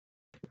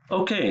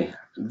Okay,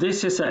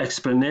 this is an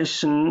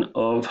explanation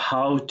of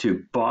how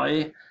to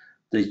buy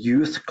the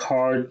youth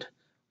card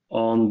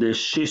on the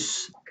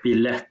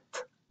SKYSS-bilett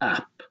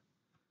app.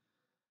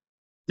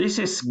 This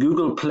is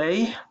Google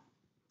Play,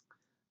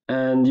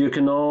 and you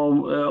can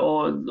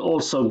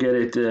also get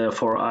it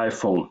for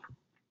iPhone.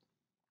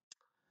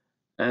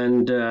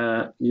 And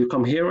you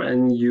come here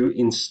and you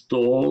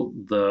install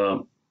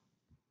the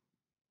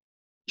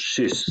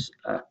SKYSS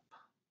app.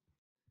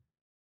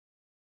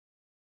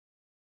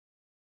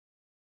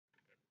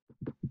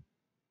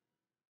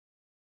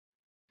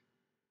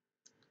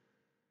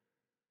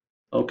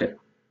 Okay,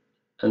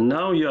 and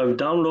now you have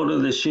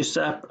downloaded the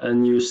SKYSS app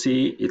and you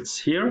see it's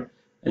here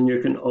and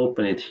you can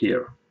open it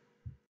here.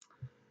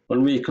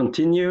 When we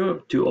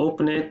continue to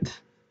open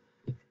it,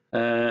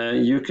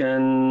 you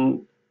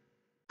can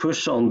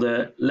push on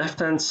the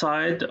left-hand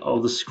side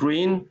of the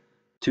screen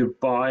to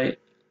buy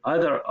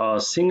either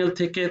a single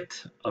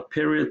ticket, a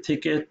period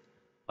ticket,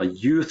 a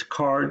youth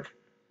card,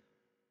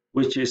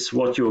 which is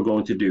what you're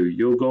going to do.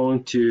 You're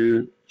going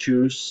to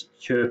choose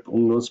Köp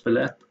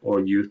ungdomsbiljett or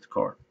youth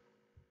card.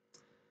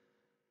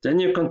 Then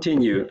you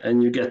continue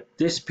and you get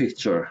this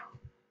picture.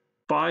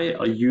 Buy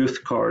a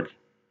youth card.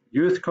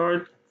 Youth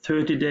card,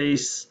 30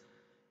 days,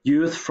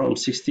 youth from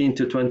 16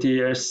 to 20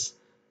 years,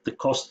 the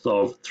cost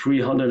of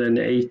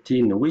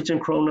 318 Norwegian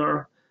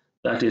kroner,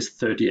 that is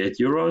 38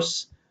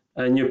 euros,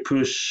 and you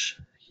push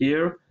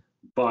here,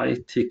 buy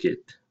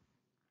ticket.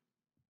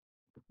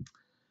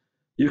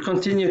 You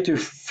continue to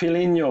fill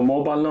in your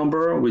mobile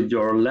number with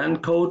your LAN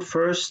code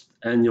first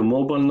and your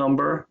mobile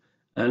number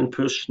and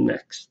push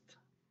next.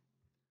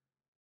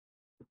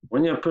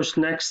 When you push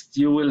next,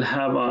 you will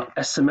have a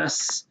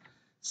SMS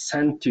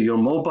sent to your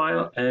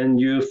mobile and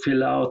you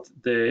fill out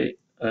the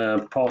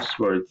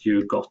password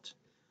you got.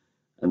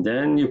 And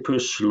then you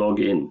push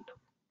login.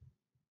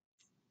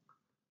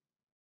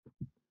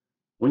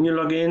 When you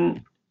log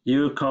in,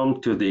 you come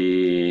to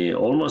the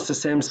almost the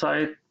same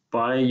site,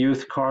 buy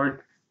youth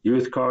card,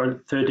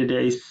 30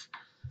 days.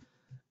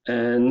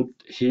 And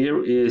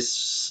here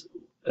is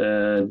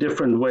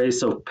different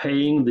ways of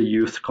paying the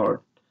youth card.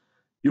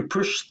 You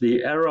push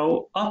the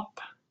arrow up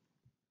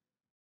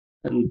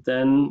and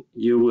then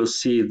you will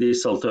see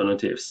these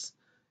alternatives.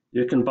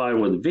 You can buy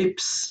with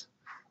VIPs,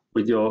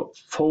 with your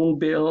phone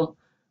bill,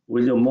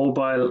 with your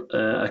mobile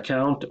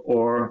account,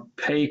 or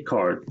pay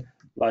card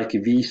like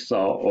Visa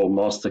or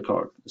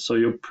MasterCard. So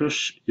you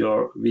push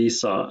your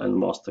Visa and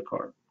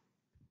MasterCard.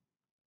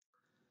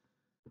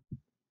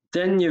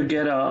 Then you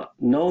get a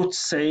note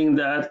saying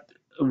that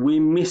we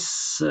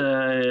miss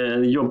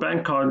your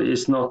bank card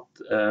is not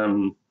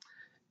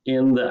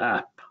in the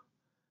app.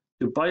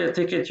 To buy a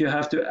ticket, you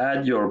have to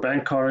add your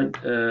bank card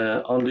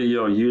under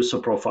your user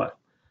profile.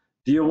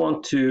 Do you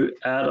want to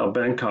add a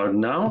bank card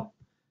now?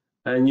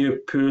 And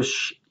you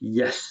push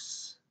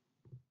yes.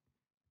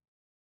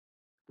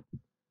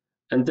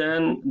 And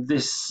then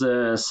this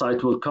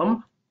site will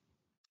come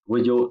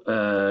with your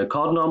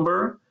card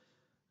number,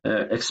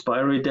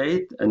 expiry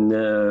date, and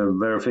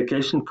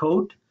verification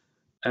code,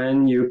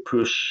 and you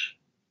push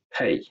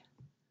pay.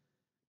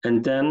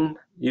 And then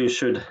you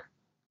should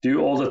do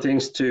all the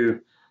things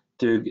to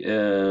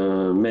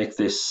make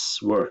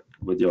this work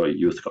with your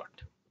youth card.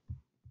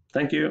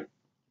 Thank you.